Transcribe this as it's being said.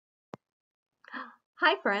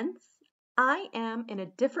Hi friends, I am in a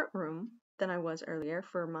different room than I was earlier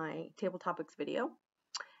for my table topics video,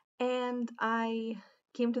 and I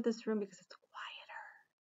came to this room because it's quieter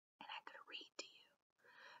and I could read to you.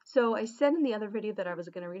 So I said in the other video that I was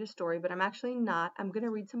going to read a story, but I'm actually not. I'm going to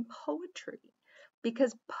read some poetry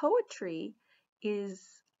because poetry is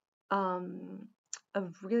a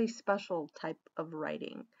really special type of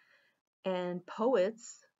writing, and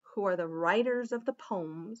poets, who are the writers of the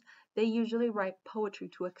poems, they usually write poetry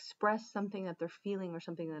to express something that they're feeling or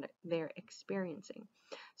something that they're experiencing.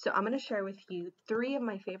 So I'm going to share with you 3 of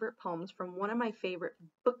my favorite poems from one of my favorite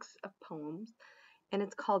books of poems, and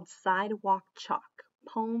it's called Sidewalk Chalk,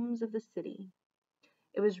 Poems of the City.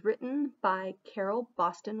 It was written by Carole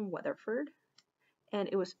Boston Weatherford, and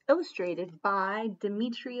it was illustrated by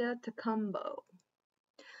Demetria Tacumbo.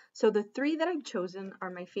 So the 3 that I've chosen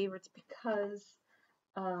are my favorites because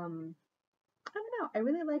I don't know, I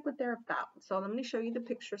really like what they're about. So let me show you the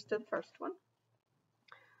pictures to the first one.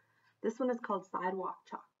 This one is called Sidewalk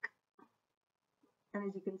Chalk. And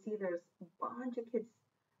as you can see, there's a bunch of kids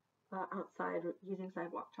outside using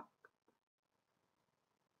sidewalk chalk.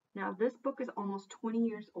 Now, this book is almost 20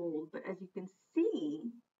 years old, but as you can see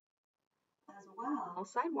as well,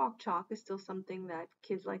 sidewalk chalk is still something that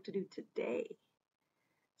kids like to do today.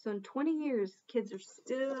 So in 20 years, kids are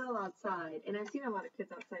still outside, and I've seen a lot of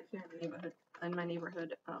kids outside here in my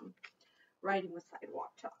neighborhood, writing with sidewalk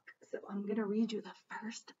chalk. So I'm going to read you the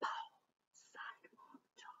first poem, Sidewalk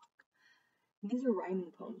Chalk. These are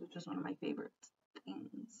rhyming poems, which is one of my favorite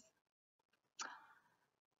things.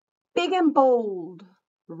 Big and bold,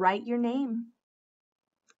 write your name.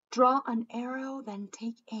 Draw an arrow, then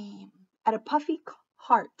take aim. At a puffy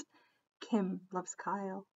heart, Kim loves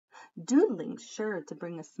Kyle. Doodling's sure to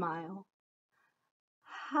bring a smile.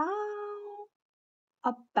 How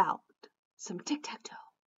about some tic-tac-toe?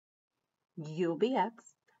 You'll be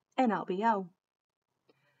X, and I'll be O.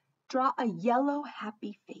 Draw a yellow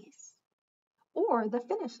happy face, or the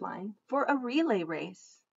finish line for a relay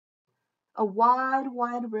race. A wide,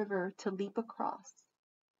 wide river to leap across.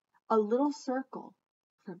 A little circle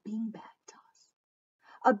for beanbag toss.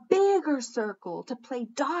 A bigger circle to play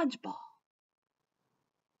dodgeball.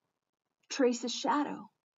 Trace a shadow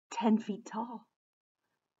 10 feet tall.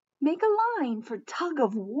 Make a line for tug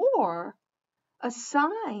of war. A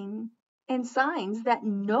sign and signs that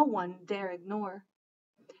no one dare ignore.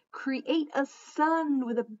 Create a sun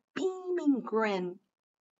with a beaming grin.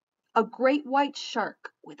 A great white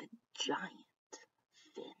shark with a giant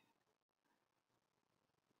fin.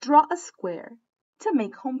 Draw a square to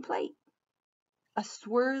make home plate. A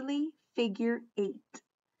swirly figure 8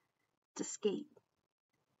 to skate.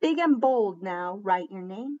 Big and bold now, write your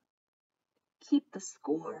name. Keep the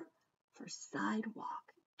score for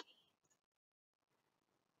sidewalk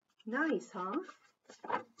games. Nice, huh?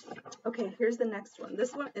 Okay, here's the next one.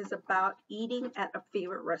 This one is about eating at a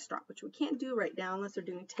favorite restaurant, which we can't do right now unless they're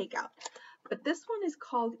doing takeout. But this one is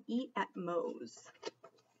called Eat at Moe's.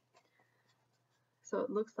 So it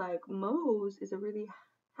looks like Moe's is a really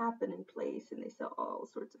happening place, and they sell all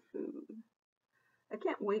sorts of food. I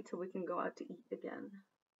can't wait till we can go out to eat again.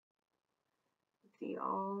 See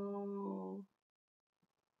all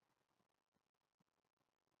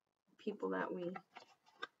people that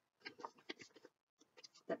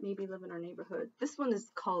maybe live in our neighborhood. This one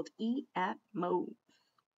is called Eat at Moe's.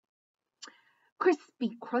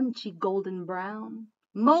 Crispy, crunchy, golden brown.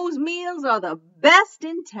 Moe's meals are the best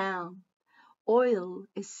in town. Oil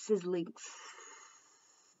is sizzling.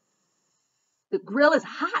 The grill is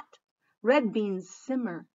hot. Red beans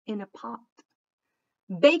simmer in a pot.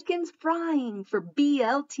 Bacon's frying for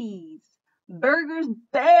BLTs. Burgers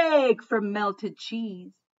beg for melted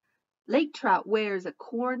cheese. Lake trout wears a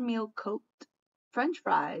cornmeal coat. French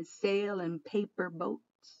fries sail in paper boats.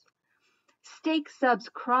 Steak subs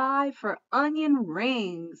cry for onion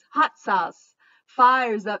rings. Hot sauce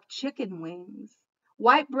fires up chicken wings.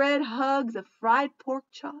 White bread hugs a fried pork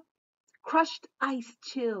chop. Crushed ice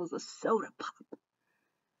chills a soda pop.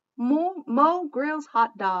 Mo grills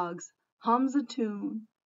hot dogs, hums a tune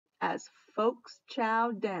as folks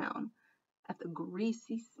chow down at the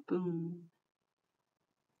greasy spoon.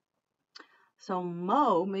 So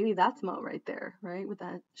Mo, maybe that's Mo right there, right? With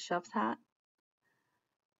that chef's hat.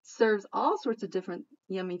 Serves all sorts of different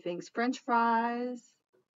yummy things. French fries,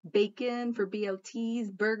 bacon for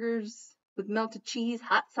BLTs, burgers with melted cheese,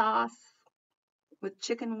 hot sauce with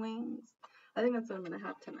chicken wings. I think that's what I'm going to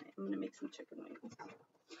have tonight. I'm going to make some chicken wings.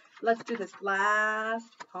 Let's do this last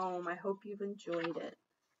poem. I hope you've enjoyed it.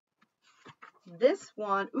 This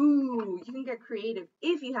one, ooh, you can get creative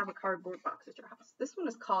if you have a cardboard box at your house. This one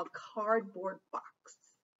is called Cardboard Box.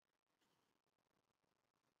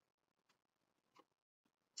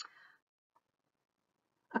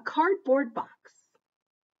 cardboard box.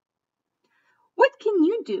 What can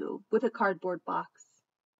you do with a cardboard box?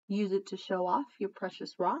 Use it to show off your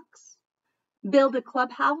precious rocks? Build a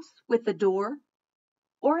clubhouse with a door?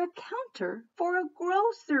 Or a counter for a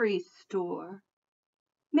grocery store?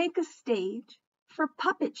 Make a stage for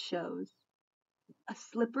puppet shows? A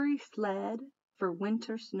slippery sled for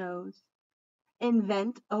winter snows?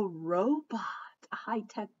 Invent a robot, a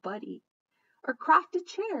high-tech buddy? Or craft a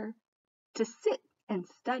chair to sit and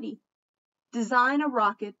study? Design a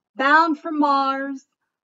rocket bound for Mars?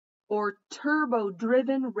 Or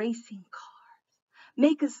turbo-driven racing cars?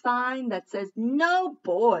 Make a sign that says no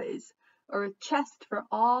boys, or a chest for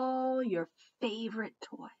all your favorite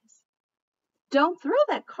toys. Don't throw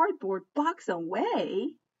that cardboard box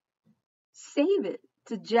away. Save it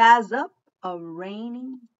to jazz up a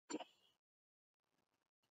rainy day.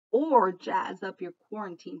 Or jazz up your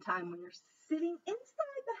quarantine time when you're sitting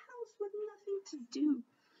inside the house with nothing to do.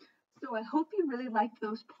 So I hope you really liked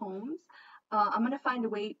those poems. I'm going to find a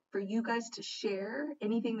way for you guys to share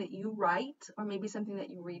anything that you write or maybe something that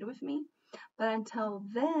you read with me. But until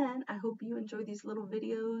then, I hope you enjoy these little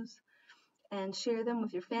videos and share them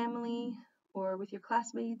with your family or with your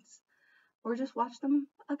classmates or just watch them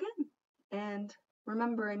again. And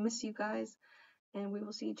remember, I miss you guys, and we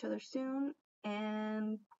will see each other soon.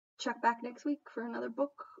 And check back next week for another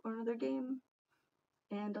book or another game.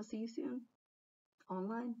 And I'll see you soon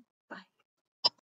online.